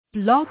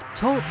Blog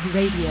Talk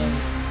Radio.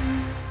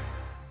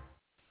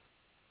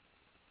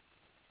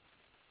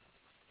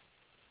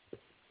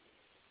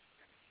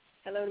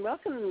 Hello and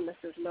welcome. This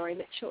is Laurie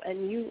Mitchell,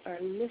 and you are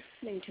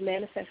listening to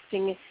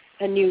Manifesting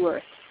a New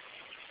Earth.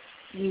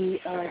 We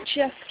are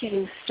just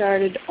getting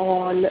started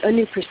on a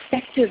new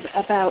perspective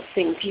about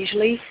things.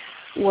 Usually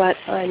what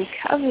I'm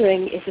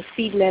covering is a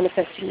speed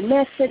manifesting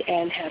method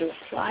and how to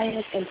apply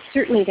it, and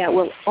certainly that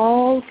will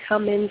all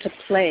come into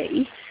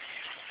play.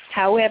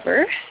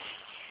 However,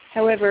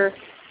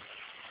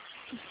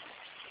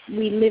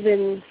 we live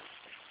in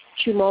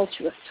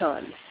tumultuous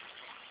times.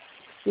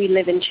 We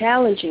live in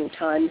challenging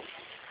times.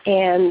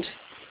 And,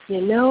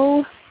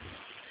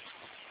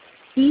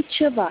 each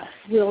of us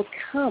will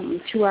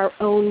come to our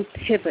own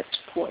pivot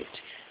point.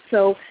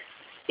 So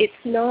it's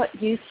not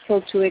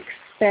useful to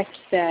expect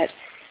that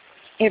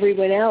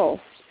everyone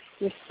else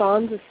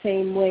responds the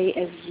same way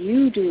as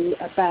you do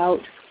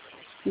about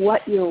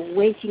what you're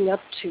waking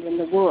up to in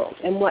the world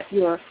and what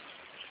your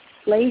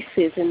place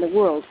is in the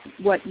world,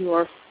 what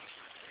your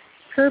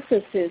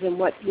purpose is and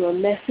what your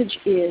message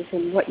is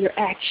and what your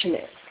action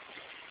is.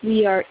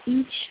 We are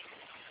each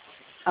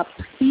a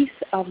piece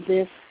of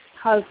this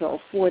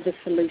puzzle for the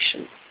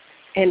solution.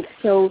 And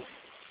so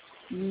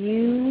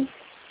you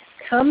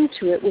come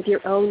to it with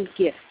your own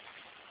gifts.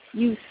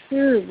 You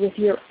serve with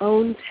your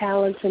own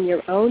talents and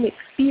your own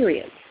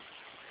experience.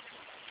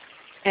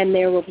 And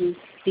there will be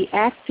the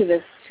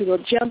activists who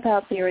will jump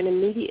out there and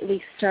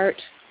immediately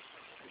start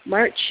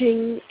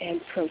marching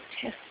and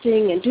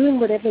protesting and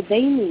doing whatever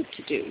they need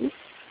to do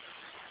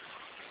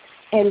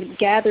and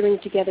gathering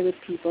together with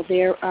people.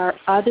 There are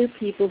other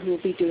people who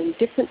will be doing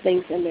different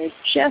things, and they're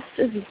just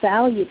as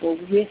valuable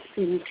with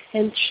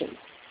intention.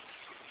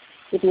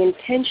 With the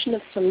intention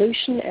of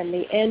solution and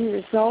the end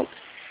result,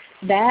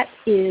 that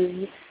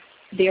is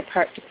their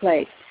part to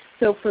play.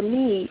 So for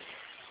me,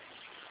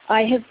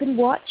 I have been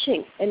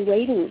watching and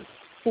waiting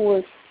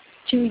for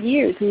 2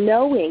 years,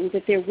 knowing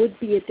that there would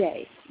be a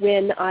day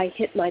when I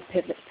hit my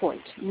pivot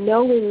point,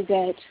 knowing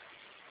that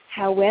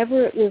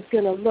however it was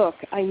going to look,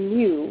 I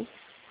knew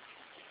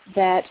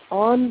that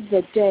on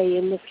the day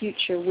in the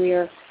future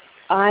where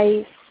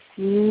I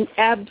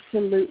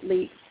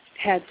absolutely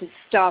had to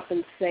stop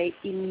and say,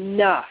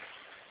 enough.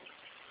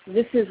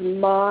 This is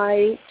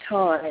my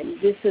time.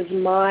 This is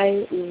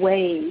my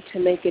way to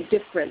make a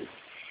difference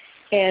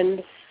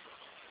and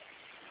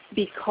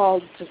be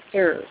called to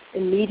serve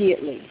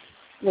immediately.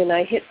 When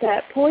I hit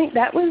that point,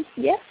 that was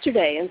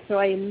yesterday, and so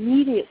I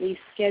immediately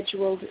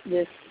scheduled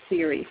this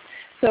series.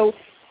 So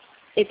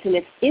it's in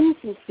its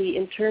infancy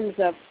in terms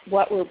of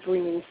what we're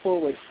bringing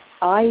forward.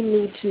 I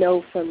need to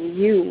know from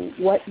you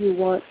what you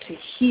want to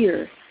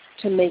hear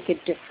to make a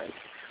difference.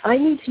 I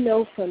need to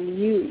know from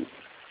you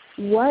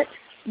what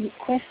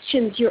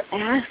questions you're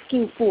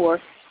asking for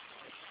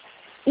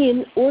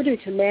in order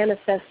to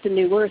manifest a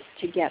new earth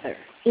together,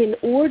 in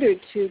order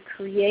to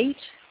create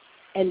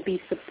and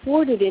be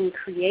supported in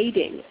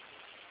creating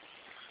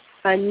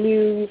a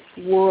new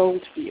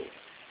worldview.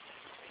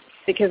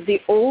 Because the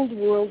old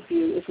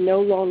worldview is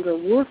no longer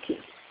working,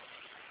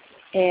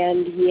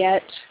 and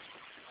yet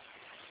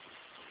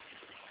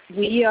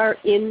we are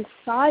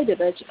inside of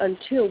it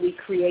until we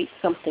create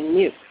something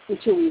new,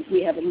 until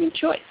we have a new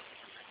choice.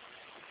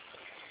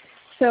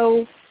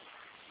 So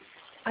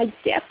I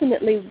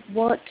definitely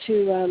want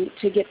to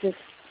get this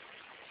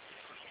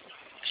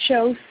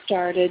show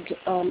started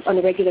on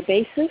a regular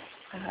basis.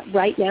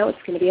 Right now it's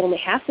going to be only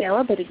half an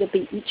hour, but it'll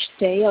be each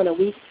day on a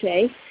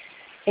weekday,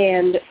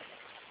 and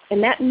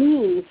that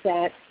means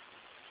that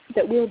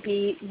we'll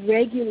be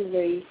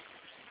regularly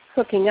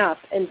hooking up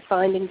and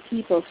finding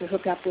people to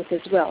hook up with as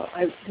well.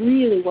 I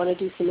really want to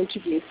do some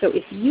interviews. So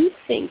if you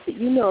think that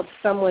you know of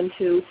someone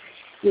who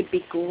would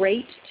be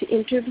great to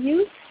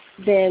interview,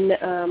 then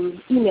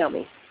email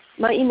me.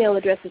 My email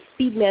address is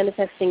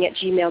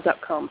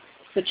speedmanifesting@gmail.com.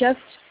 So just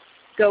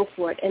go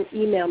for it and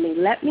email me.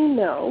 Let me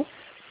know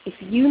if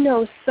you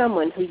know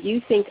someone who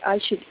you think I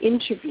should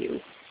interview,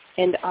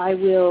 and I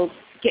will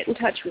get in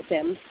touch with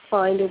them,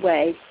 find a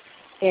way,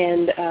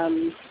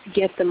 and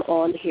get them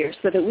on here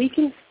so that we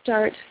can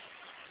start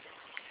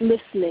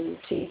listening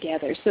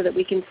together, so that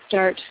we can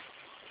start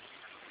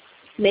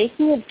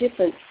making a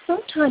difference,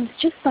 sometimes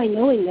just by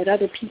knowing that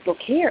other people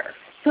care,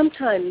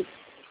 sometimes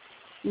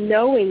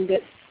knowing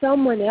that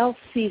someone else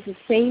sees the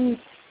same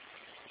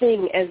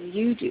thing as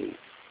you do,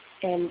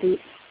 and the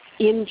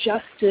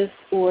injustice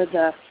or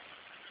the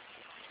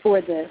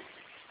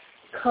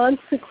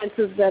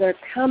consequences that are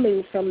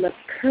coming from the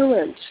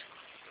current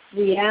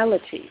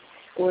reality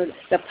or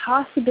the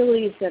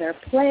possibilities that are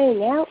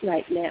playing out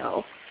right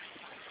now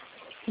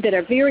that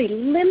are very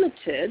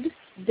limited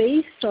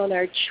based on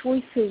our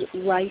choices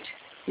right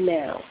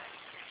now.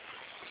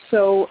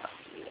 So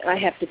I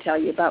have to tell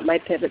you about my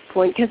pivot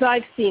point because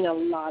I've seen a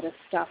lot of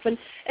stuff. And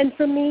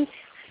for me,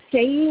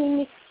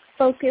 staying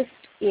focused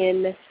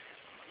in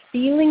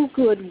feeling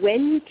good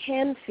when you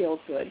can feel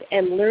good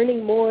and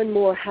learning more and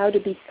more how to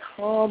be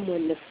calm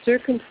when the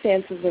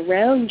circumstances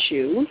around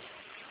you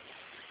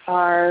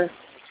are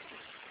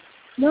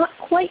not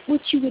quite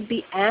what you would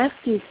be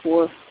asking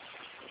for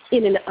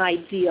in an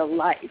ideal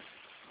life.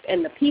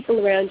 And the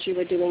people around you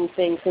are doing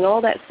things and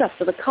all that stuff.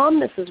 So the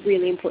calmness is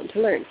really important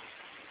to learn.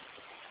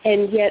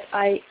 And yet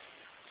I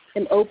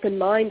am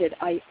open-minded.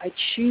 I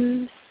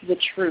choose the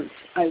truth.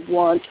 I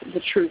want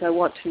the truth. I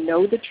want to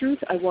know the truth.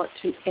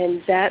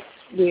 And that's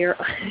where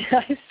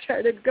I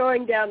started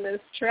going down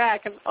this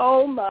track of,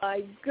 oh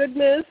my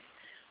goodness,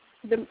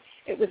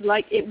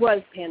 it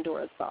was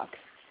Pandora's box.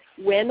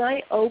 When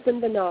I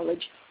opened the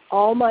knowledge,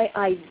 all my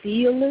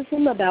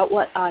idealism about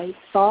what I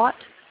thought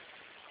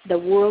the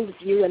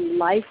worldview and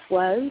life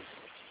was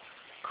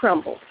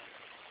crumbled.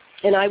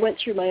 And I went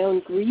through my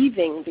own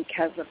grieving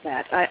because of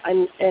that. I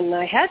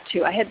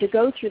had to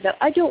go through that.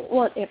 I don't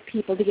want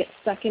people to get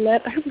stuck in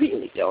that. I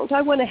really don't.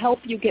 I want to help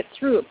you get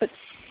through it. But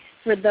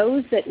for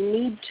those that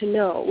need to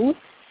know,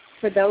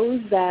 for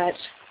those that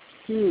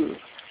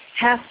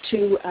have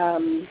to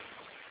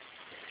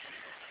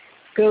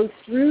go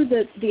through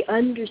the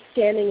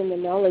understanding and the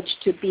knowledge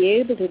to be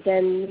able to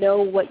then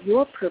know what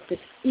your purpose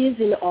is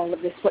in all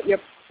of this, what your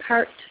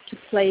part to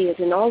play is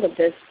in all of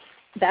this,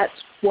 that's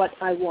what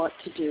I want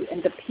to do.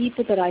 And the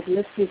people that I've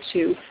listened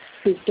to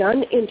who've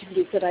done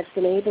interviews that I've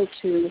been able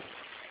to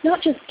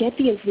not just get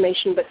the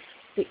information, but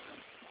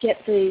get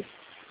the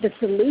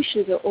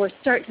solutions or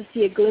start to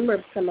see a glimmer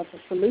of some of the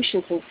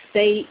solutions and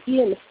stay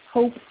in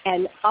hope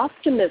and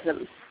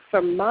optimism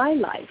for my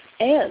life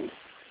and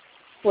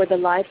for the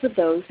lives of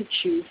those who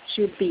choose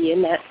to be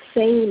in that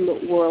same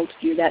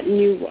worldview, that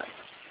new one.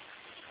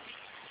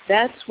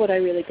 That's what I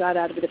really got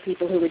out of the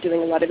people who were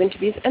doing a lot of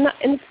interviews, and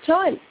it's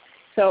time.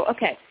 So,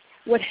 okay,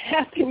 what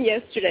happened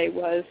yesterday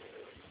was,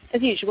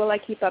 as usual, I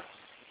keep up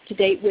to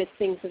date with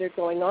things that are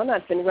going on.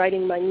 I've been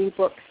writing my new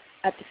book,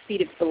 At the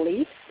Speed of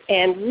Belief,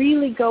 and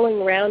really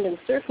going around in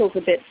circles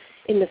a bit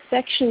in the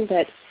section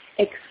that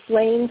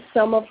explains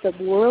some of the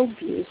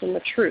worldviews and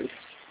the truth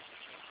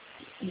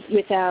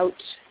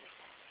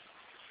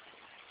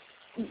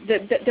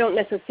that don't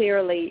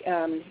necessarily,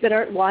 that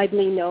aren't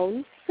widely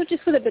known. So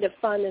just with a bit of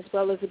fun as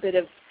well as a bit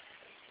of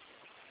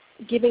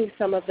giving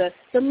some of the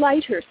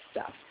lighter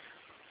stuff.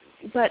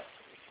 But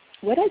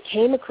what I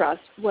came across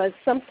was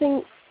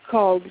something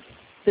called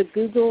the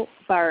Google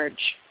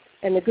barge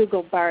and the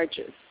Google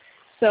barges.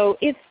 So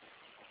it's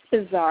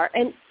bizarre,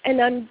 and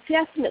I'm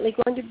definitely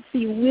going to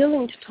be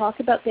willing to talk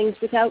about things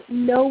without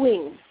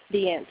knowing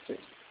the answers,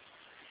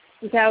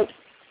 without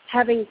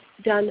having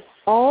done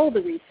all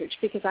the research,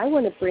 because I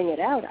want to bring it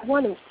out. I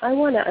want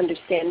to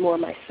understand more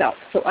myself.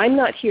 So I'm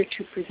not here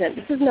to present.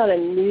 This is not a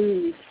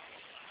news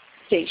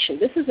station.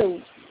 This is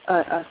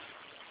a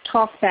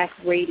talkback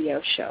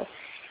radio show,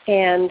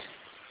 and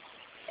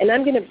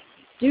I'm going to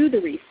do the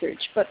research,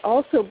 but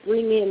also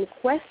bring in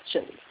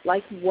questions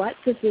like, what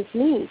does this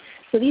mean?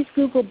 So these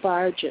Google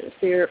barges,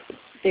 there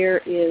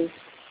is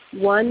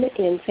one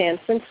in San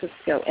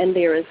Francisco, and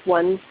there is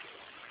one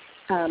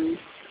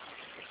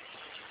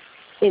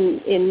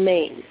in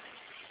Maine.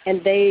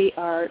 And they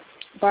are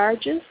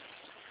barges.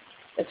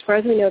 As far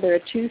as we know, there are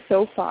two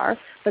so far,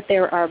 but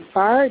there are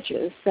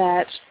barges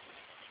that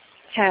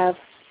have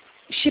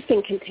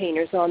shipping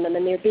containers on them,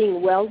 and they're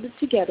being welded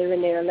together,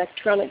 and there are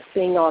electronics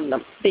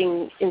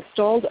being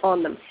installed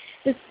on them.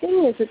 The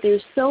thing is that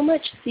there's so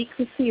much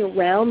secrecy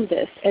around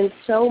this and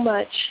so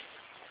much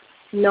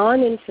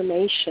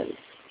non-information.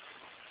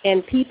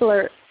 And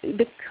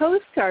the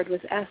Coast Guard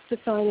was asked to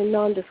sign a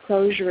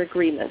non-disclosure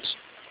agreement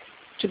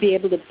to be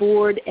able to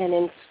board and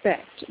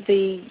inspect.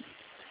 The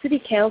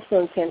city council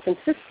in San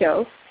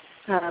Francisco,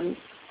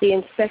 the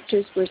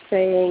inspectors were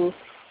saying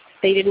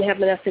they didn't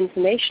have enough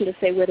information to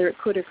say whether it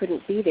could or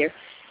couldn't be there.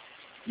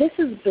 This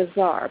is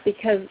bizarre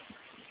because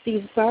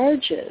these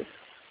barges,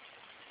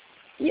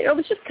 it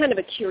was just kind of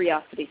a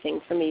curiosity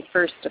thing for me,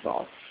 first of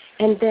all.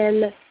 And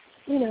then,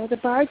 the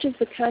barges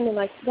were kind of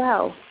like,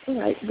 wow, all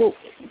right, well,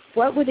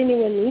 what would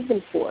anyone need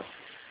them for?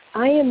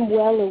 I am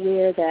well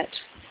aware that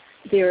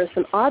there are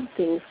some odd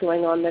things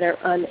going on that are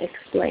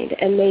unexplained,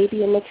 and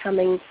maybe in the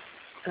coming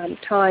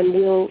time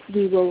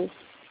we will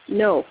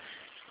know.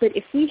 But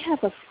if we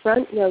have a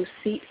front row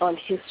seat on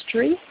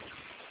history,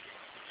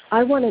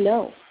 I want to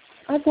know.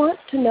 I want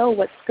to know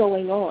what's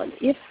going on.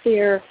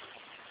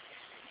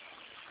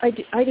 I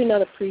do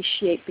not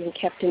appreciate being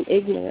kept in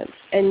ignorance,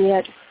 and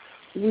yet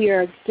we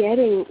are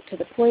getting to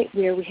the point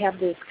where we have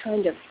this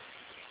kind of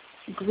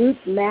group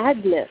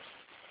madness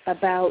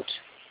about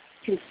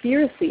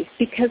conspiracies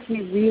because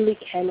we really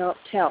cannot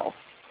tell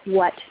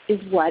what is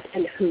what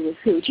and who is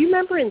who. Do you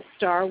remember in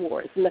Star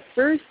Wars, in the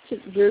first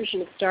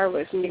version of Star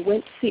Wars, when we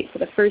went to see it for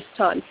the first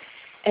time,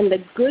 and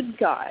the good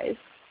guys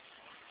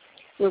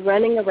were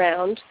running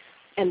around,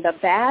 and the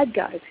bad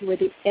guys, who were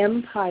the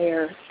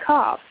Empire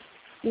cops,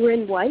 were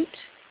in white?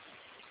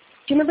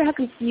 Do you remember how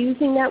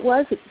confusing that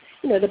was?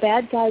 The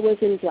bad guy was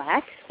in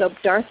black, so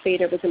Darth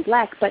Vader was in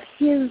black, but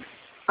his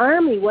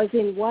army was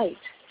in white.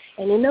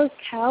 And in those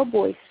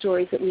cowboy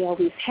stories that we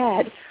always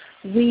had,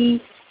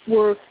 we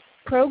were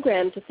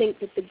programmed to think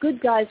that the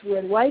good guys were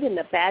in white and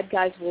the bad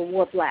guys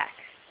wore black.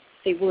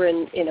 They were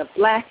in a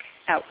black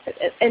outfit,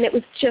 and it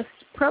was just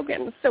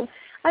programmed. So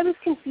I was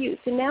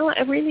confused, and now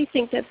I really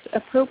think that's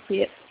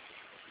appropriate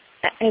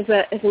as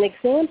an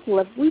example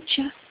of we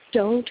just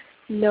don't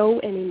know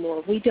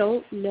anymore. We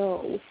don't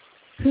know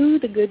who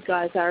the good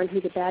guys are and who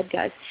the bad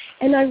guys.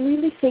 And I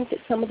really think that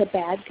some of the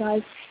bad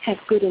guys have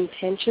good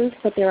intentions,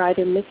 but they're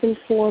either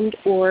misinformed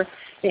or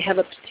they have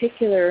a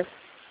particular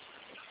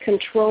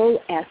control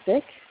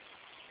ethic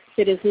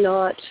that is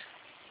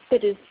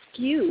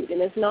skewed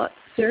and is not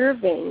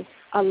serving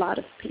a lot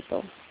of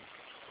people.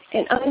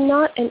 And I'm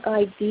not an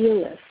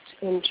idealist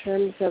in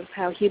terms of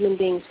how human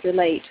beings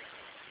relate.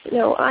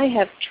 I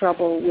have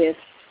trouble with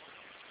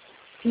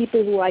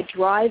people who I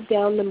drive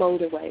down the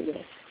motorway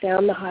with,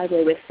 down the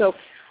highway with. So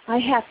I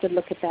have to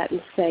look at that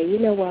and say, you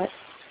know what?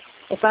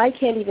 If I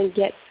can't even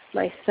get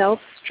myself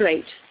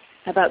straight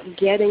about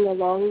getting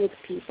along with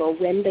people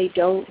when they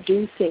don't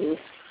do things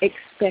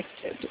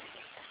expected,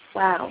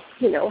 wow,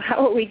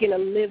 how are we going to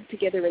live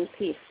together in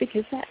peace?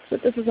 Because that's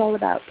what this is all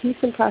about, peace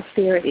and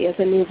prosperity as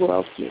a new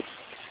worldview.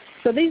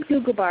 So these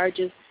Google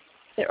barges,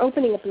 they're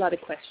opening up a lot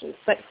of questions.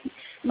 But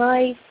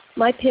my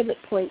pivot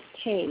point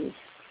came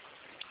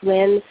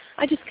when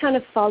I just kind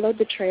of followed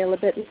the trail a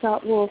bit and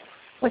thought, well,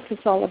 what's this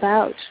all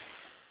about?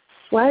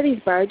 Why are these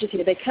barges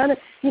here? They kind of,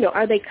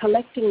 are they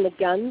collecting the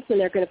guns and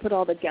they're going to put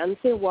all the guns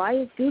there? Why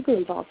is Google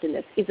involved in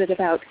this? Is it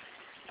about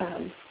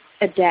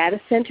a data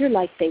center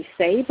like they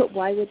say, but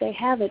why would they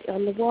have it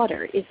on the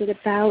water? Is it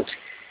about,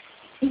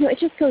 it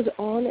just goes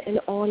on and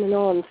on and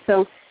on.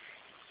 So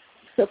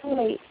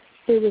finally,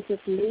 there was this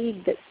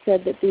lead that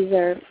said that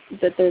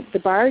the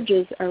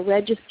barges are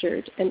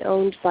registered and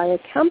owned by a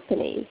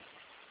company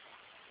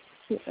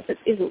that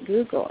isn't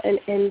Google.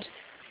 And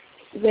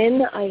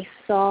when I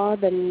saw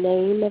the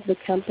name of the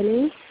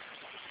company,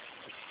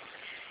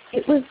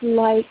 it was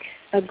like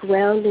a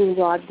grounding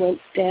rod went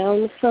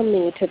down from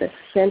me to the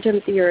center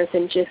of the earth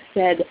and just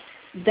said,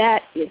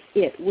 that is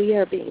it. We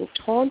are being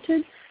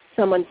taunted.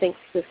 Someone thinks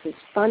this is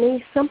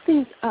funny.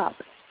 Something's up.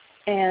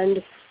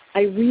 And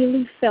I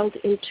really felt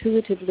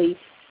intuitively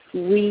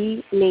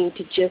we need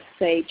to just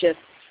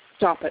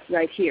stop it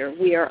right here.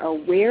 We are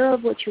aware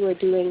of what you are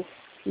doing.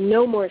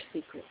 No more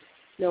secrets.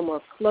 No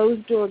more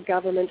closed-door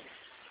government.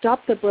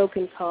 Stop the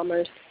broken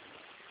commerce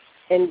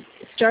and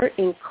start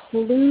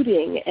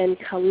including and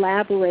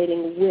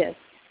collaborating with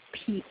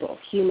people,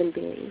 human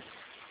beings.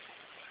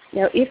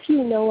 Now, if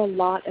you know a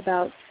lot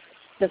about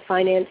the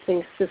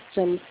financing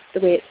system, the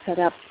way it's set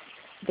up,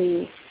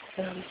 the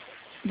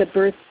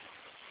birth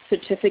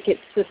certificate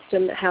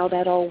system, how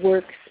that all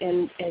works,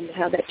 and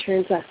how that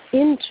turns us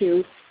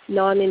into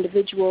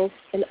non-individuals,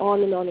 and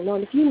on and on and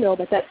on. If you know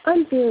about that,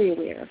 I'm very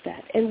aware of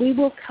that, and we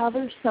will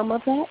cover some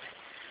of that.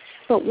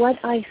 But what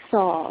I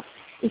saw,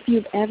 if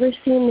you've ever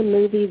seen the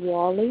movie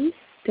WALL-E,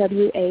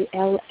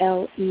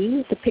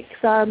 W-A-L-L-E, the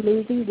Pixar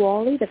movie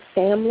WALL-E, the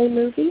family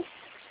movie,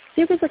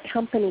 there was a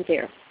company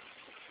there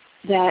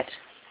that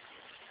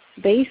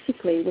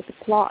basically was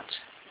a plot.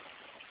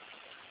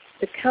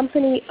 The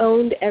company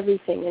owned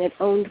everything, and it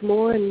owned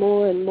more and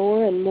more and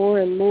more and more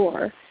and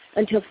more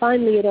until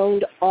finally it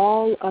owned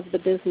all of the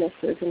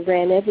businesses and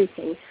ran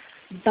everything.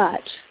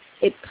 But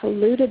it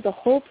polluted the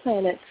whole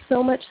planet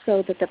so much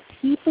so that the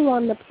people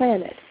on the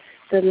planet,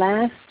 the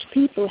last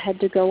people, had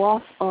to go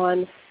off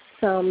on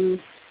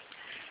some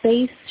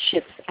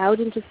spaceships out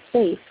into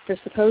space for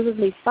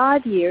supposedly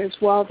 5 years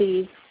while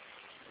these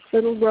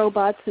little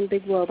robots and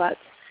big robots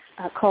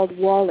called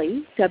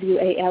WALL-E,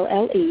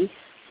 W-A-L-L-E,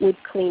 would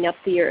clean up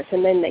the earth.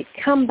 And then they'd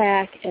come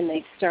back and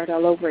they'd start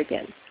all over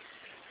again.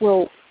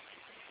 Well,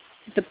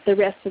 the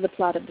rest of the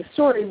plot of the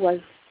story was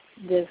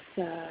this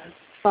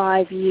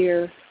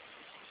 5-year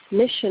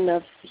mission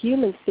of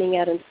humans being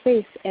out in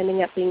space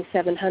ending up being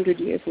 700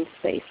 years in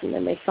space, and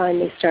then they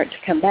finally start to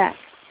come back.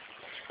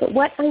 But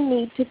what I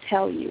need to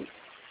tell you,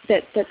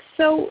 it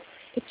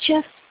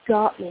just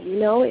got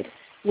me,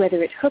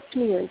 whether it hooked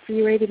me or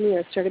infuriated me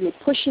or started me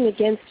pushing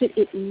against it,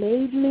 it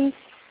made me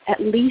at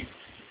least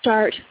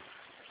start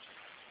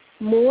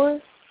more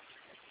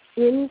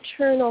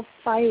internal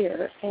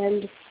fire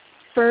and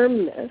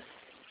firmness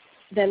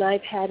than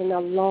I've had in a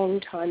long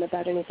time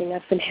about anything.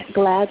 I've been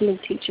gladly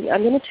teaching.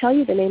 I'm going to tell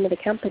you the name of the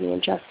company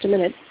in just a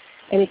minute,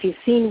 and if you've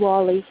seen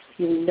WALL-E,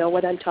 you know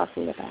what I'm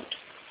talking about.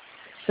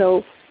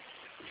 So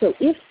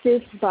if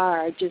this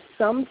barge is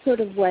some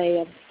sort of way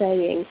of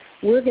saying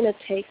we're going to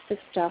take the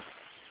stuff,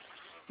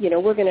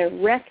 we're going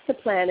to wreck the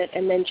planet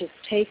and then just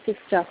take the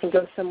stuff and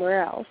go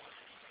somewhere else,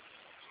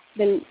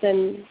 then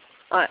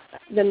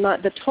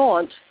the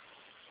taunt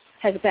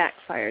has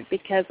backfired,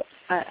 because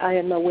I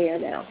am aware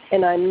now,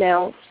 and I'm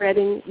now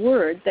spreading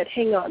word that,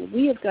 hang on,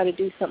 we have got to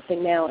do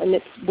something now, and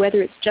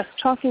whether it's just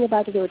talking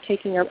about it or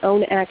taking our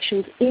own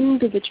actions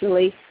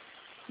individually,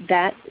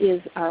 that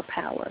is our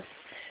power.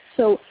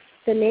 So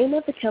the name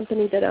of the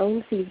company that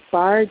owns these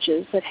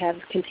barges that have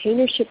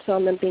container ships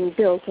on them being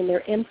built, and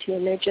they're empty,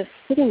 and they're just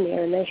sitting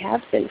there, and they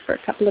have been for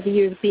a couple of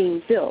years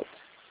being built,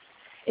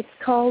 it's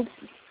called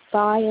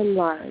By and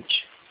Large.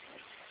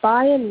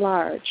 By and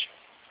Large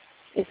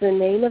is the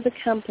name of the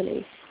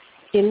company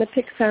in the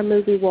Pixar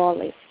movie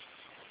WALL-E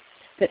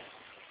that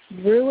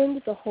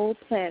ruined the whole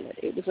planet.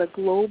 It was a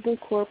global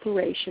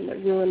corporation that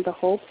ruined the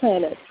whole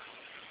planet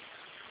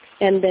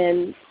and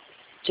then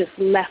just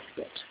left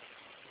it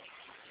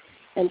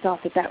and thought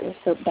that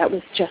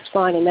was just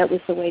fine and that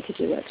was the way to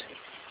do it.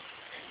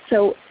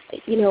 So,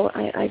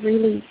 I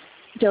really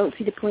don't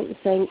see the point in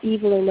saying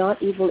evil or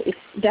not evil. If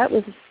that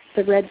was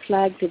the red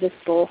flag to this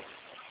bowl,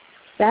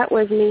 that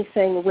was me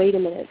saying, wait a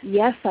minute,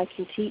 yes, I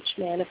can teach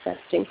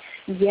manifesting.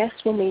 Yes,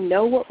 when we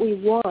know what we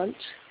want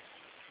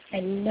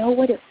and know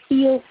what it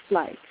feels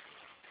like,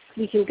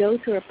 we can go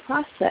through a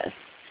process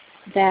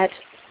that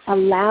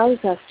allows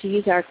us to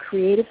use our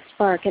creative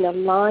spark and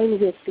align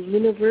with the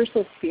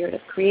universal spirit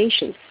of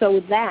creation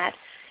so that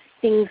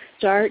things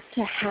start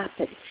to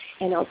happen.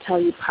 And I'll tell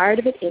you, part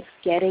of it is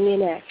getting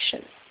in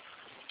action.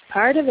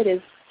 Part of it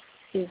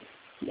is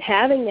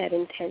having that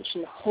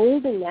intention,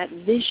 holding that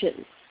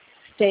vision,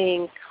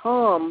 staying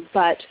calm,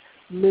 but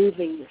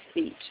moving the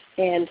feet.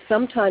 And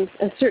sometimes,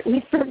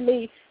 certainly for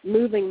me,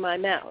 moving my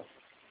mouth.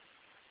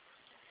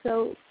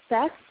 So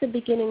that's the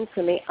beginning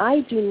for me.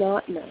 I do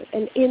not know.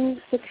 And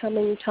in the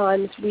coming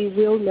times, we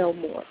will know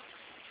more.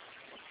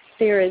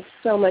 There is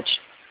so much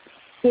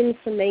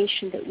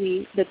information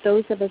that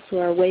those of us who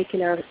are awake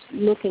and are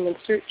looking and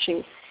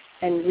searching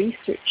and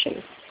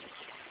researching,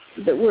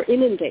 that we're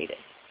inundated.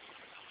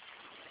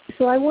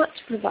 So I want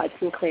to provide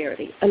some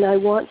clarity, and I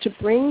want to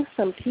bring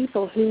some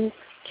people who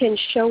can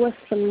show us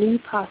some new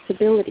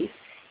possibilities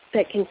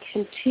that can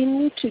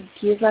continue to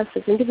give us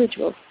as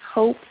individuals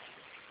hope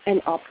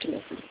and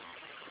optimism.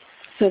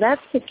 So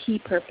that's the key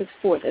purpose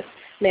for this.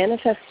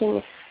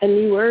 Manifesting a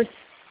new earth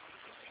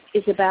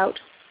is about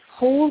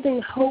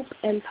holding hope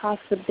and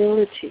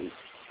possibility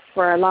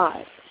for our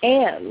lives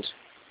and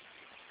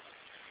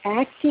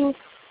acting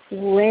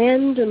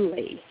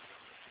randomly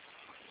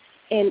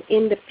and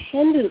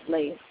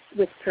independently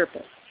with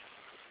purpose,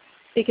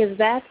 because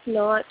that's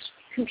not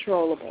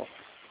controllable.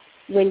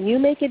 When you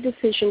make a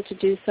decision to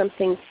do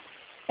something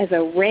as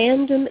a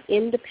random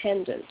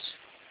independent,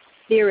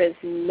 there is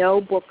no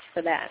book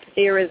for that.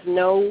 There is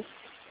no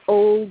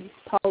old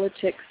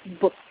politics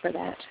book for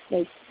that.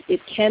 It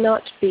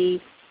cannot be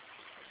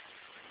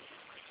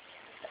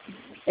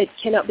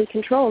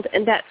controlled,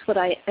 and that's what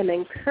I am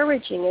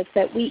encouraging, is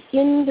that we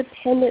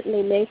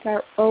independently make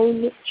our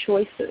own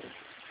choices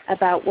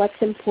about what's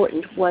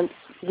important once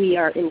we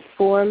are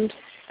informed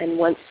and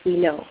once we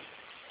know.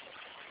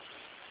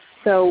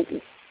 So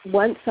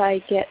once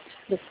I get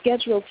the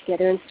schedule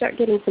together and start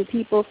getting some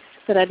people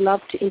that I'd love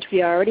to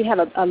interview, I already have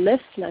a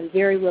list, and I'm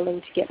very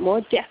willing to get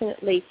more.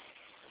 Definitely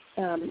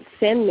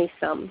send me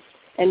some,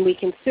 and we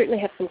can certainly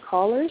have some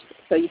callers,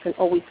 so you can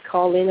always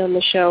call in on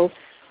the show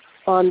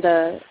on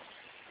the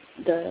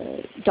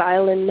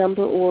dial-in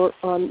number or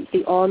on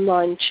the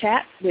online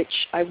chat,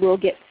 which I will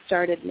get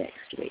started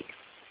next week.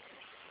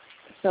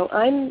 So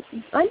I'm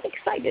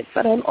excited,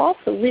 but I'm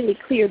also really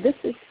clear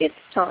it's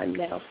time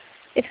now.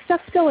 If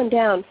stuff's going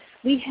down,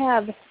 we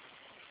have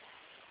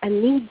a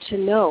need to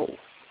know,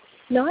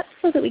 not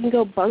so that we can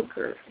go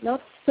bunker,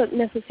 not so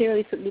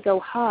necessarily so that we go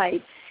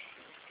hide,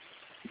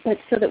 but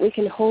so that we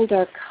can hold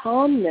our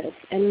calmness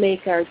and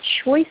make our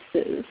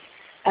choices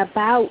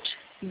about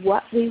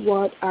what we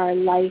want our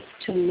life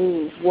to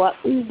mean, what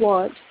we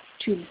want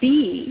to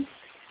be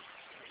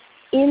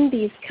in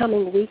these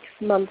coming weeks,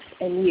 months,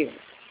 and years.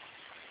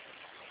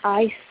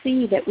 I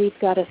see that we've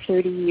got a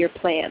 30-year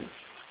plan.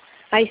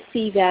 I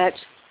see that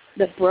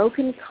the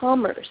broken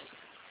commerce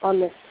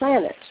on this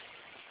planet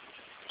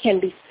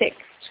can be fixed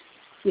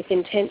with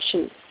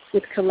intention,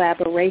 with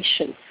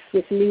collaboration,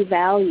 with new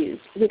values,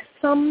 with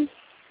some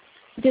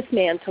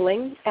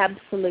dismantling,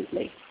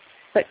 absolutely.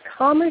 But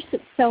commerce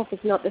itself is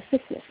not the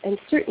sickness, and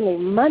certainly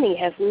money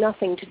has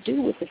nothing to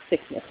do with the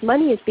sickness.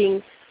 Money is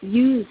being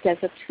used as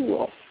a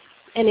tool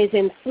and is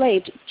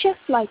enslaved just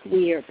like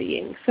we are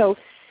being. So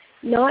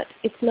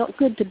it's not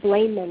good to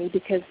blame money,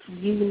 because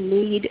you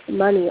need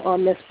money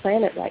on this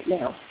planet right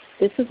now.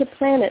 This is a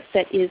planet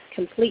that is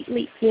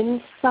completely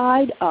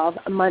inside of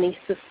a money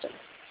system.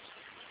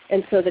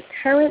 And so the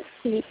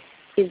currency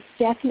is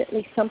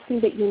definitely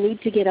something that you need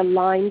to get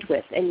aligned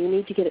with, and you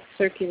need to get it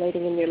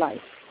circulating in your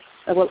life.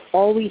 I will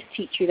always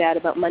teach you that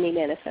about money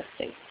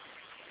manifesting,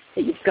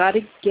 that you've got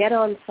to get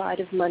on side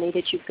of money,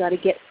 that you've got to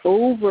get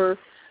over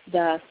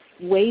the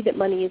way that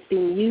money is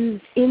being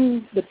used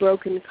in the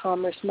broken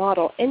commerce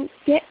model, and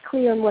get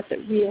clear on what the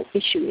real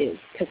issue is,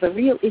 because the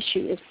real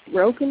issue is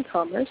broken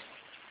commerce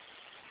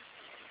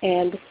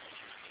and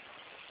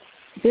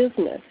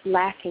business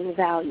lacking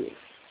values,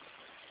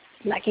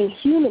 lacking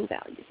human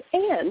values,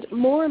 and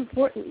more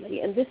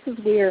importantly, and this is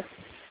where,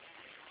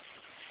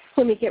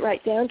 when we get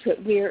right down to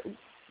it, where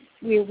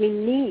we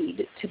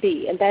need to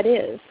be, and that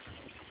is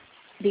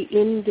the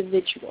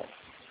individual.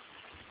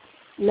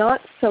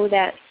 Not so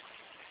that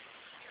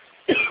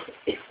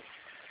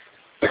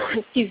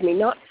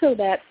not so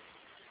that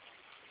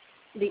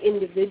the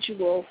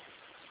individual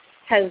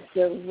has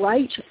the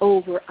right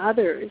over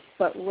others,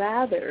 but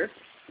rather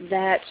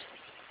that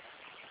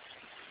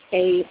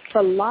a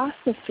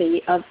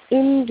philosophy of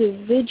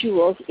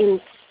individuals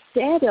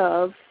instead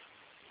of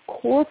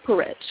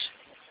corporate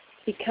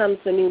becomes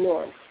the new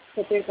norm.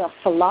 that there's a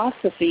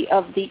philosophy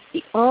of the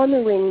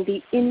honoring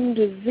the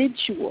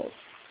individual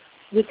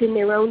within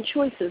their own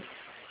choices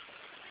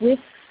with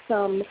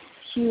some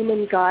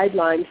human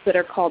guidelines that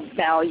are called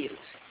values,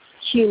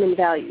 human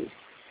values.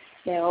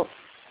 Now,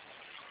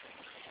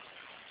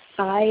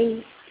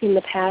 I, in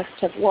the past,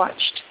 have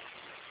watched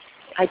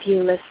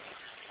idealists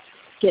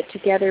get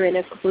together in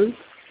a group,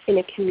 in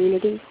a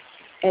community,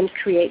 and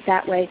create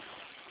that way.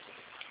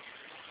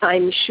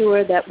 I'm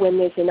sure that when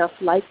there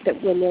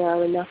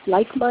are enough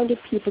like-minded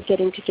people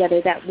getting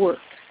together, that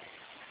works.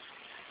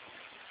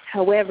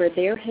 However,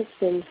 there has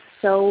been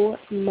so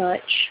much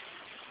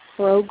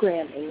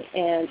programming,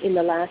 and in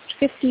the last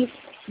 50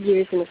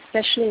 years, and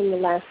especially in the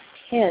last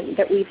 10,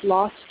 that we've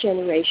lost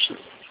generations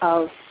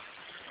of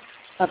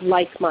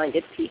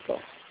like-minded people.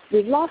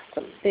 We've lost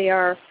them.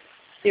 Their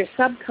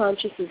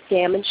subconscious is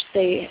damaged.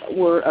 They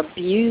were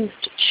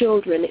abused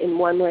children in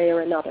one way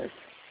or another,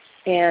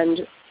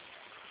 and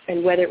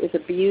whether it was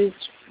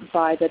abused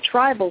by the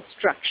tribal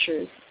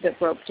structures that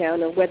broke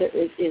down, or whether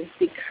it is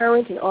the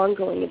current and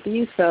ongoing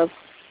abuse of,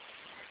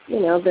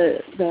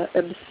 the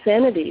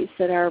obscenities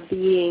that are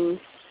being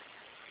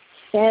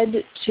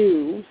fed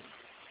to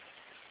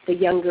the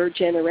younger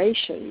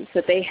generations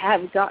that they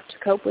have got to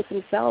cope with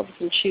themselves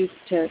and choose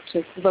to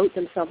vote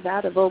themselves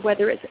out of, or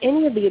whether it's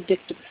any of the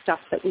addictive stuff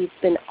that we've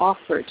been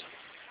offered.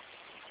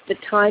 The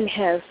time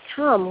has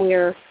come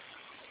where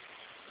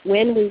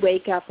when we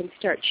wake up and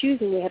start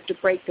choosing, we have to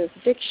break those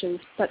addictions,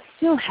 but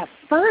still have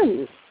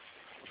fun,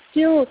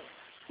 still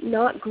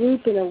not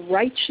group in a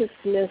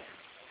righteousness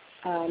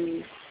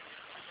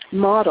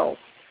model,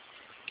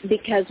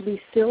 because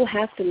we still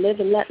have to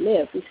live and let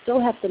live. We still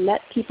have to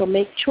let people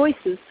make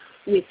choices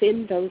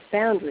within those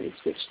boundaries,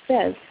 which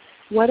says,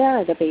 what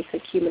are the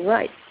basic human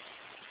rights?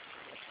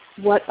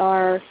 What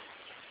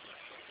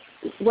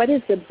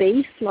is the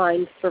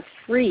baseline for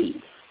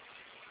free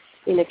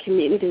in a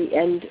community,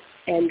 and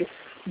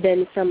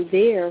then from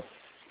there,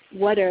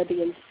 what are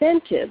the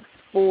incentives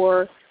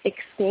for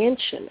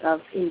expansion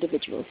of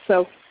individuals?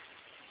 So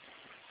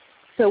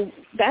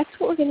that's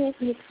what we're going to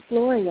be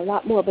exploring a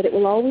lot more, but it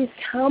will always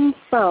come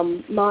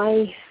from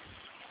my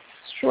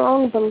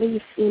strong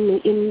belief in the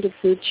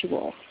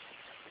individual,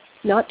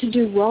 not to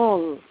do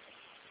wrong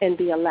and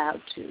be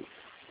allowed to,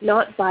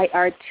 not by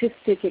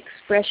artistic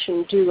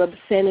expression do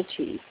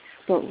obscenity,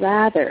 but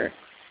rather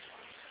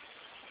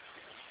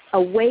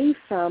away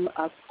from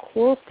a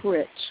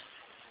corporate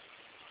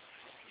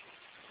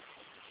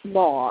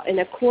law and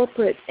a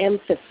corporate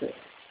emphasis,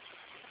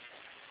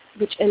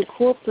 which in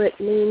corporate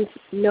means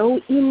no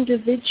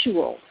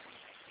individual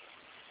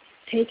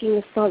taking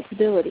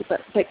responsibility,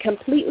 but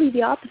completely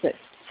the opposite,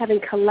 having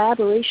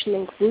collaboration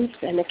in groups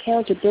and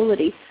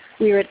accountability,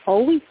 where it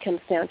always comes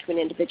down to an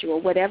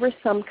individual. Whatever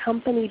some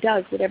company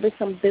does, whatever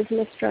some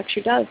business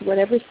structure does,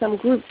 whatever some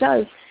group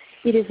does,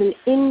 it is an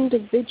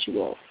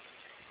individual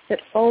that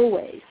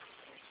always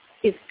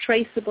is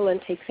traceable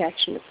and takes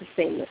action. It's the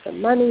same with the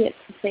money. It's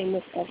the same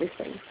with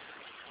everything.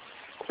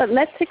 But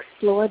let's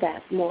explore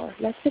that more.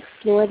 Let's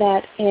explore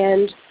that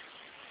and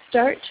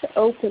start to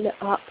open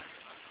up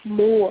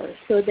more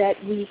so that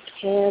we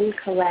can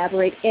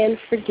collaborate and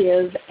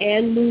forgive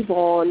and move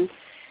on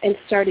and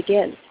start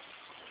again,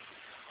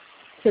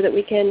 so that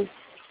we can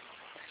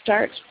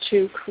start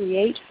to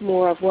create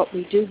more of what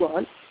we do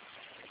want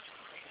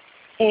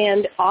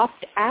and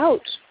opt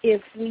out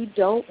if we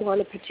don't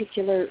want a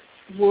particular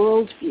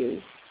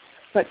worldview,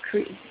 but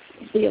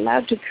be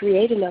allowed to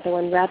create another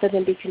one rather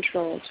than be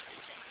controlled.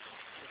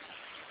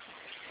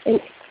 And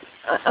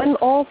I'm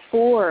all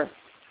for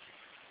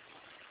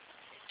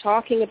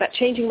talking about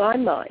changing my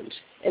mind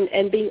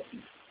and being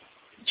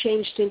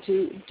changed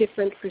into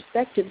different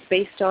perspectives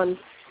based on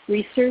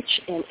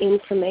research and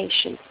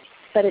information.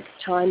 But it's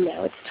time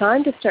now. It's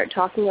time to start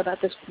talking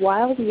about this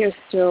while we are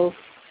still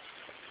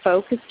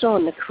focused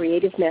on the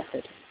creative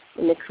method.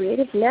 And the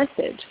creative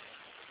method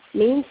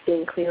means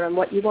being clear on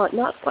what you want,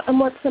 not on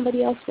what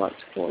somebody else wants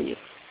for you.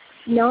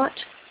 Not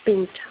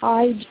being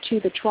tied to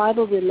the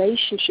tribal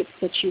relationships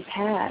that you've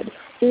had,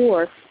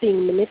 or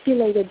being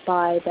manipulated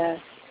by the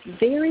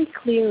very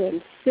clear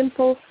and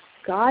simple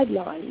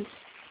guidelines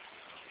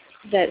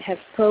that have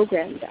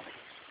programmed us.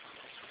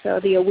 So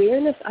the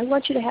awareness, I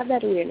want you to have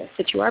that awareness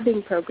that you are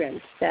being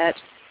programmed, that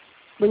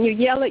when you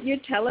yell at your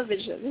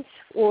televisions,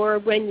 or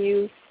when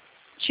you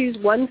choose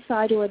one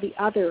side or the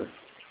other,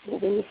 or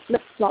when you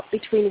flip-flop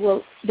between,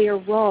 well, they're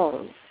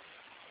wrong,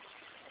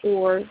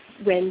 or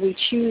when we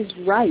choose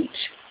right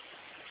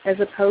as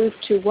opposed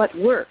to what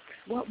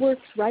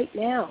works right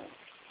now.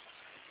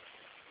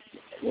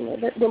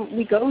 That when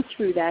we go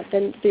through that,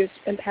 then there's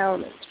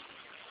empowerment.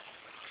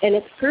 And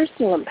it's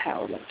personal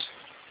empowerment,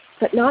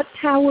 but not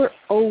power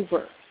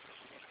over.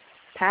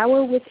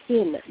 Power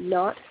within,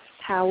 not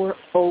power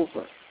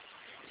over.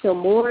 So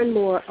more and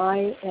more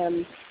I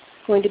am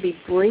going to be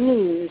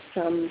bringing you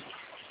some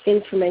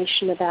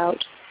information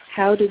about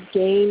how to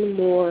gain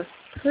more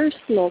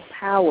personal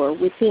power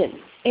within,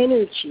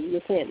 energy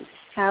within,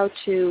 how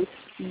to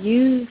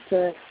use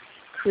the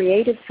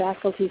creative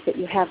faculties that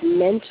you have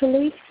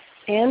mentally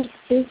and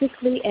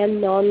physically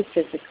and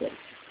non-physically,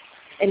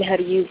 and how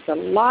to use the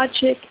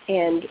logic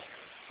and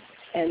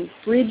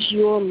bridge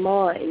your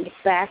mind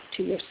back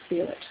to your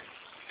spirit.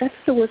 That's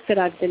the work that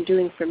I've been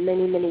doing for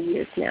many, many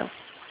years now.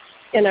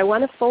 And I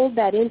want to fold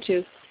that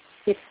into,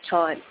 it's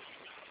time.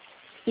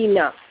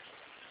 Enough.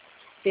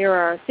 There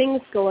are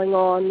things going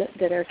on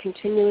that are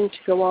continuing to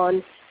go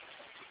on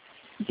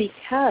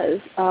because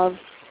of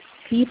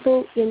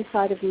people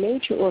inside of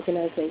major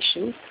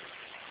organizations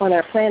on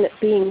our planet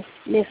being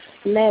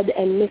misled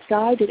and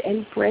misguided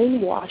and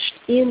brainwashed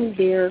in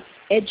their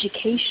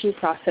education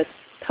process,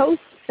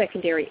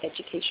 post-secondary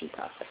education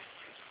process.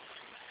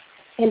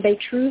 And they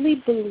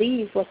truly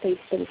believe what they've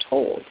been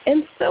told.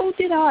 And so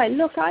did I.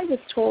 Look, I was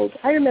told,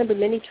 I remember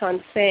many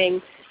times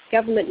saying,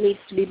 government needs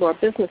to be more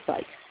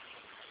businesslike.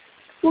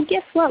 Well,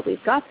 guess what?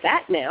 We've got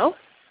that now.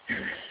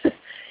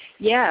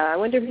 Yeah, I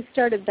wonder who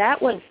started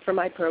that one for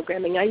my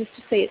programming. I used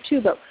to say it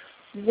too, but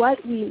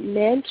what we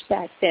meant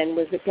back then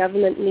was that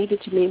government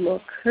needed to be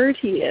more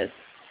courteous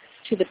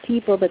to the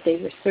people that they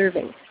were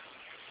serving,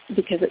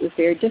 because it was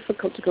very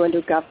difficult to go into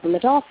a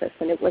government office,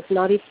 and it was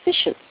not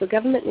efficient. So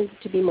government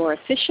needed to be more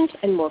efficient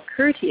and more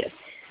courteous,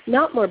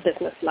 not more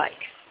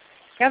businesslike.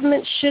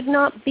 Government should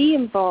not be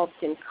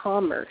involved in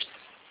commerce.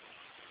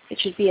 It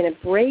should be in a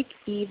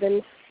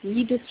break-even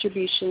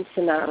redistribution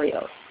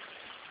scenario.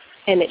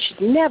 And it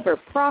should never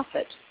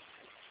profit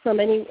from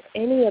any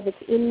of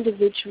its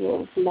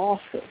individual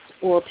losses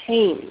or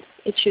pains.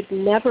 It should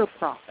never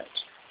profit.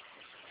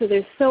 So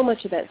there's so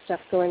much of that stuff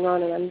going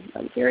on, and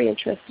I'm very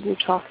interested in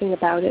talking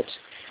about it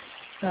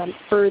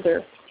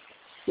further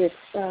with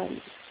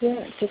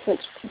different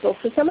people.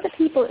 So some of the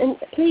people, and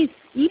please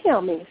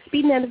email me,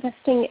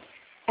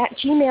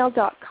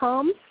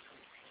 speedmanifesting@gmail.com,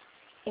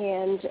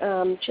 and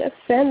just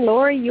send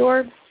Lori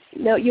your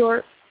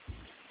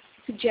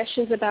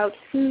suggestions about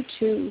who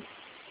to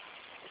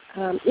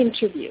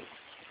interview.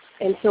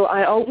 And so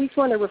I always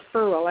want a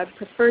referral. I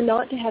prefer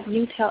not to have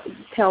you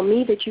tell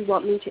me that you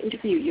want me to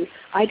interview you.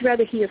 I'd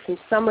rather hear from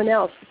someone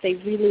else if they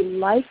really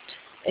liked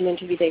an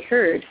interview they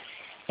heard,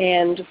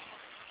 and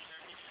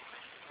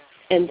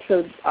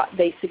so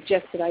they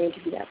suggest that I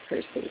interview that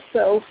person.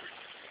 So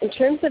in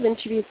terms of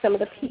interviews, some of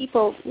the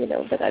people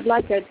that I'd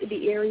like are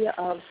the area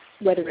of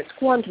whether it's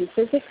quantum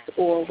physics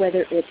or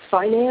whether it's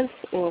finance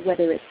or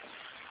whether it's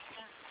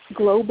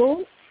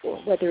global or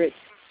whether it's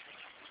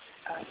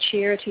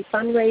charity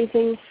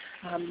fundraising,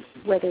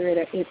 whether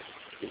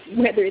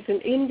it's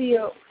in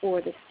India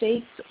or the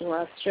States or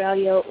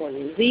Australia or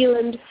New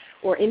Zealand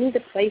or any of the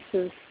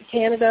places,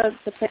 Canada,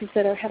 the places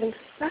that are having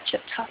such a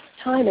tough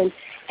time,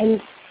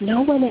 and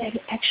no one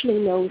actually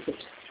knows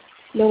it.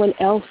 No one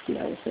else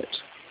knows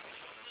it.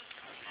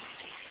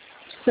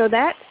 So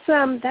that's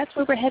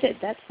where we're headed.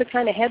 That's the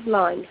kind of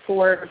headline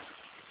for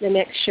the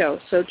next show.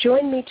 So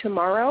join me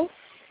tomorrow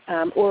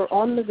or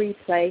on the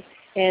replay,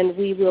 and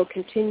we will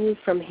continue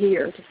from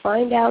here to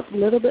find out a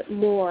little bit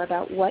more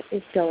about what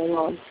is going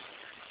on.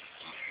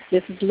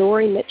 This is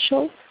Lori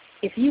Mitchell.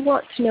 If you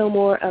want to know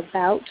more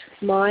about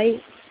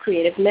my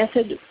creative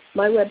method,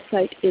 my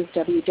website is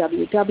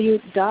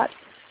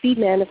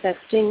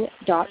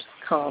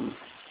www.speedmanifesting.com.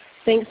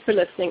 Thanks for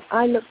listening.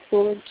 I look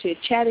forward to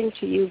chatting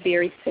to you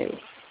very soon.